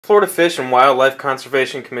Florida Fish and Wildlife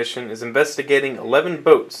Conservation Commission is investigating 11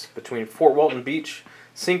 boats between Fort Walton Beach,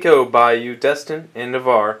 Cinco Bayou, Destin, and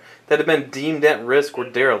Navarre that have been deemed at risk or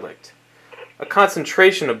derelict. A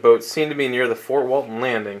concentration of boats seem to be near the Fort Walton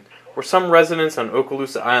Landing, where some residents on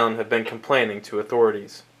Okaloosa Island have been complaining to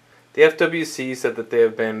authorities. The FWC said that they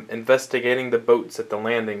have been investigating the boats at the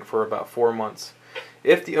landing for about 4 months.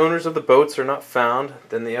 If the owners of the boats are not found,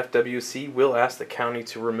 then the FWC will ask the county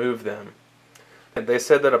to remove them. They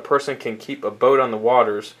said that a person can keep a boat on the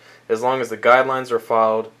waters as long as the guidelines are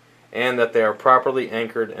followed and that they are properly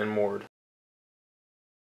anchored and moored.